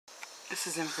This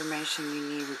is information you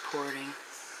need reporting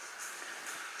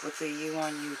with the U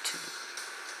on YouTube.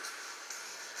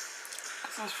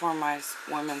 This is for my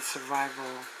women's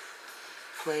survival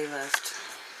playlist.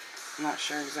 I'm not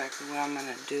sure exactly what I'm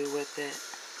going to do with it,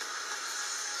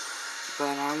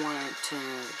 but I wanted to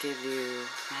give you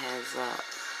a heads up.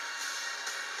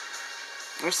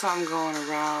 There's something going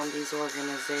around these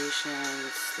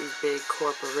organizations, these big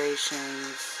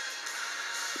corporations.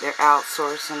 They're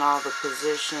outsourcing all the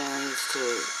positions to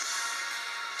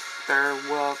third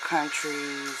world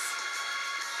countries,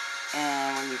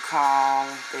 and when you call,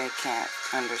 they can't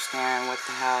understand what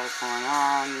the hell is going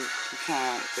on.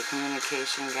 The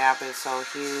communication gap is so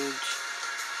huge.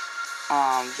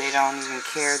 They don't even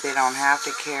care. They don't have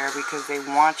to care because they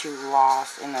want you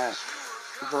lost in a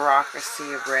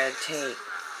bureaucracy of red tape.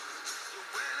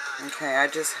 Okay,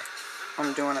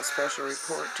 I'm doing a special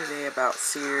report today about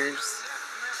Sears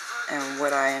and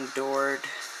what I endured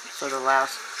for the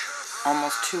last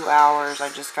almost 2 hours. I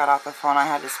just got off the phone. I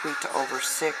had to speak to over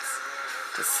 6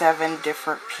 to 7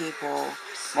 different people.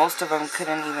 Most of them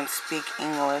couldn't even speak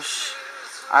English.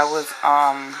 I was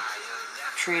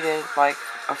treated like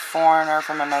a foreigner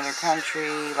from another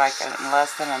country, like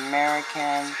less than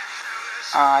American.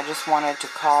 I just wanted to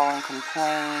call and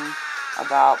complain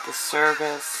about the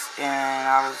service, and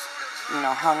I was,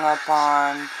 hung up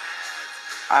on.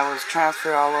 I was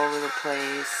transferred all over the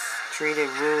place,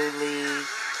 treated rudely,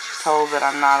 told that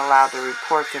I'm not allowed to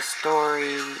report the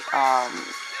story,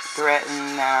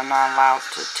 threatened that I'm not allowed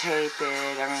to tape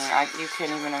it. I mean, you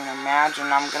can't even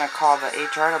imagine. I'm going to call the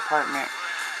HR department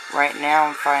right now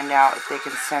and find out if they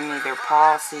can send me their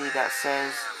policy that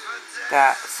says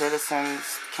that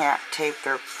citizens can't tape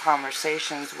their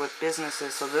conversations with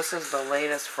businesses. So this is the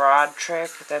latest fraud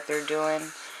trick that they're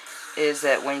doing, is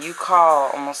that when you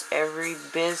call almost every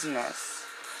business,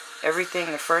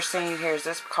 the first thing you hear is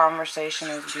this conversation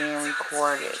is being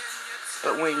recorded.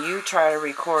 But when you try to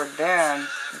record them,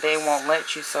 they won't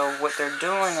let you. So what they're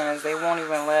doing is they won't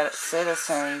even let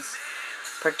citizens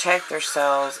protect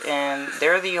themselves, and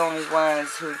they're the only ones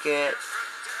who get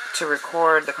to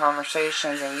record the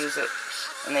conversations and use it.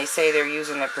 And they say they're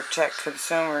using it to protect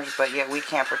consumers, but yet we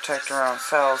can't protect our own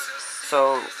selves.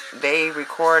 So they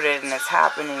record it and it's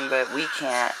happening, but we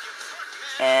can't.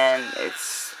 And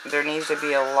there needs to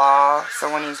be a law.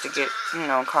 Someone needs to get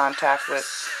in contact with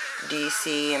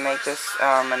DC and make this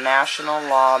a national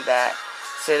law that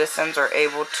citizens are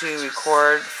able to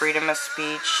record freedom of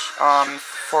speech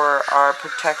for our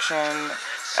protection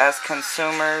as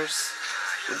consumers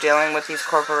dealing with these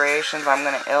corporations. I'm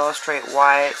going to illustrate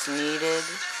why it's needed,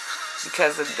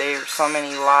 because there's so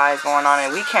many lies going on,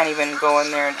 and we can't even go in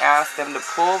there and ask them to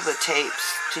pull the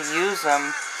tapes to use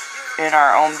them in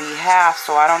our own behalf.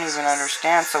 So I don't even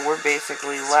understand. So we're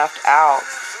basically left out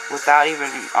without even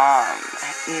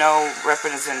no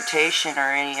representation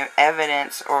or any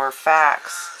evidence or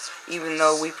facts. Even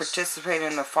though we participate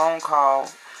in the phone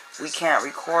call, we can't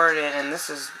record it, and this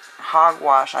is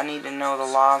hogwash. I need to know the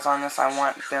laws on this. I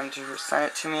want them to send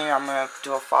it to me. I'm going to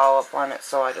do a follow-up on it,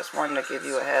 so I just wanted to give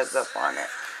you a heads up on it.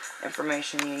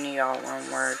 Information you need, all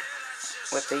one word,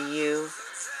 with the U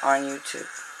on YouTube.